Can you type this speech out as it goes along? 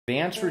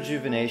Advanced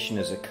Rejuvenation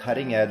is a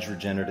cutting-edge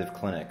regenerative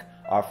clinic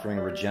offering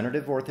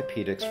regenerative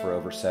orthopedics for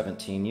over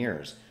 17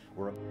 years.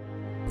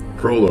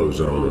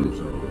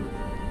 Prolozone.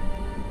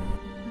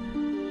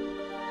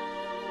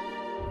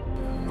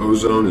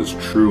 Ozone is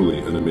truly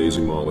an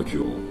amazing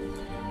molecule.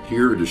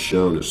 Here it is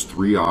shown as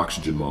 3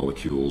 oxygen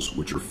molecules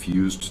which are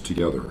fused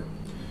together.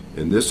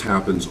 And this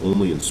happens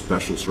only in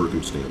special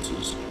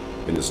circumstances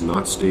and is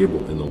not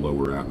stable in the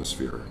lower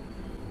atmosphere.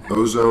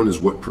 Ozone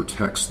is what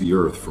protects the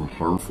Earth from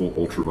harmful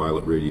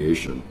ultraviolet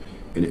radiation,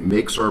 and it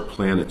makes our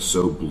planet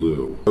so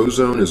blue.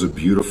 Ozone is a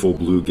beautiful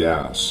blue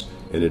gas,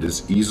 and it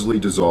is easily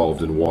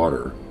dissolved in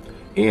water,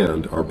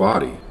 and our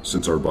body,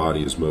 since our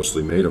body is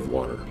mostly made of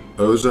water.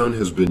 Ozone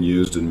has been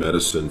used in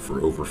medicine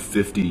for over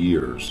 50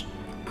 years,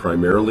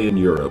 primarily in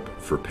Europe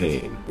for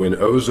pain. When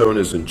ozone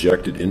is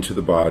injected into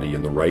the body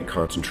in the right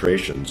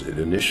concentrations, it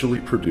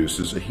initially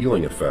produces a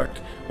healing effect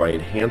by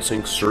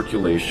enhancing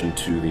circulation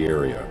to the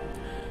area.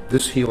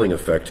 This healing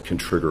effect can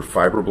trigger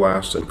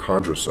fibroblasts and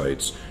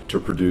chondrocytes to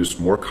produce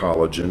more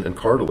collagen and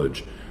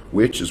cartilage,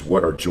 which is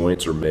what our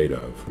joints are made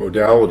of.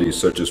 Modalities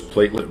such as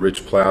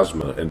platelet-rich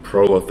plasma and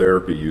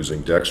prolotherapy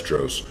using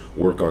dextrose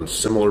work on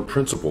similar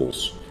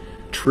principles,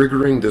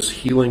 triggering this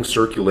healing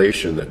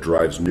circulation that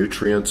drives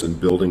nutrients and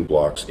building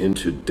blocks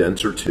into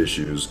denser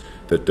tissues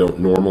that don't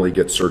normally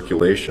get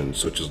circulation,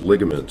 such as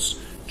ligaments,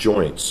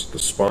 joints, the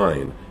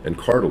spine, and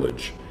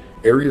cartilage.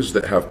 Areas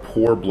that have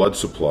poor blood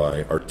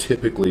supply are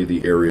typically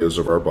the areas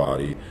of our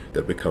body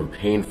that become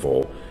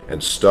painful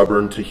and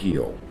stubborn to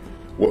heal.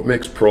 What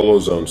makes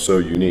Prolozone so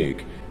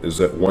unique is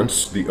that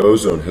once the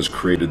ozone has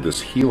created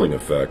this healing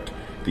effect,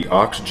 the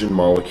oxygen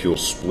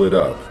molecules split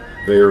up.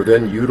 They are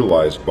then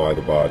utilized by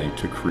the body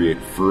to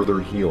create further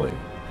healing.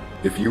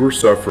 If you are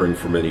suffering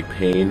from any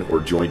pain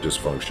or joint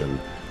dysfunction,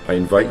 I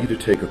invite you to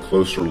take a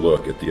closer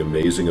look at the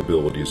amazing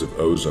abilities of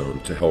ozone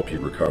to help you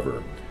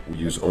recover. We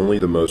use only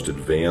the most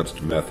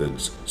advanced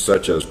methods,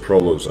 such as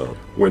Prolozone.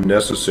 When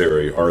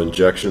necessary, our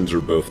injections are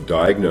both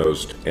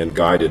diagnosed and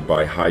guided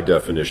by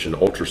high-definition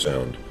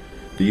ultrasound.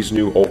 These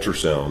new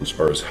ultrasounds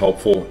are as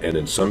helpful and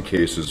in some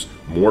cases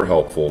more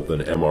helpful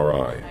than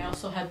MRI. I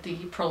also had the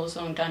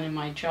Prolozone done in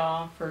my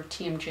jaw for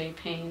TMJ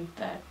pain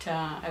that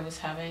I was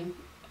having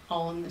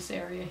all in this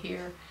area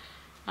here.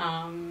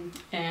 And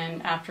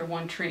after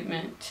one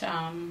treatment,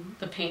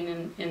 the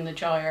pain in the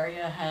jaw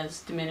area has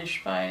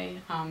diminished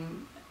by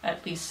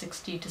at least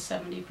 60 to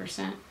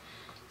 70%.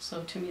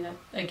 So to me, that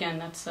again,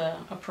 that's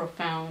a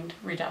profound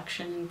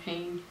reduction in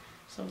pain.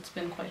 So it's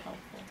been quite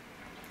helpful.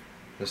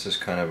 This is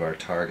kind of our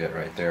target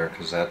right there,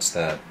 because that's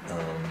that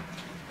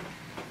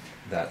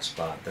that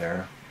spot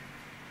there.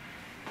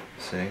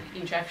 See?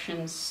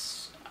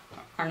 Injections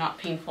are not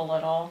painful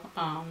at all.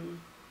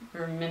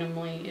 They're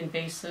minimally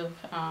invasive.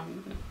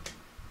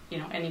 You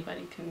know,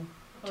 anybody can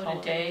tell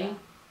a day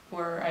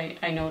where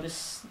I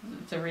notice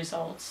the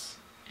results.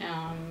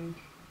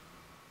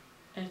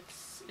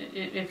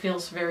 It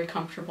feels very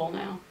comfortable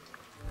now.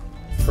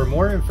 For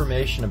more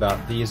information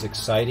about these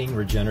exciting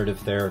regenerative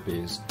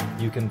therapies,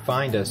 you can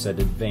find us at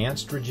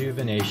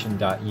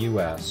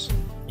advancedrejuvenation.us.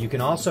 You can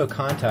also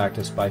contact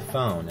us by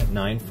phone at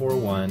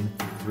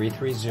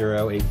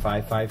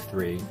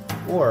 941-330-8553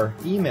 or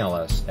email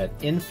us at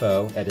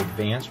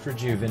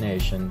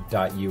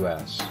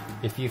info@advancedrejuvenation.us.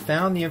 If you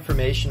found the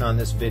information on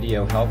this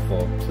video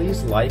helpful,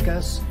 please like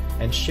us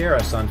and share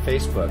us on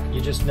Facebook.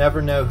 You just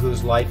never know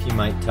whose life you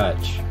might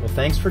touch. Well,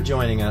 thanks for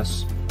joining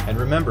us. And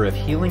remember, if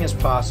healing is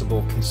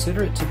possible,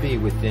 consider it to be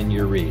within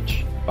your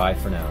reach. Bye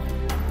for now.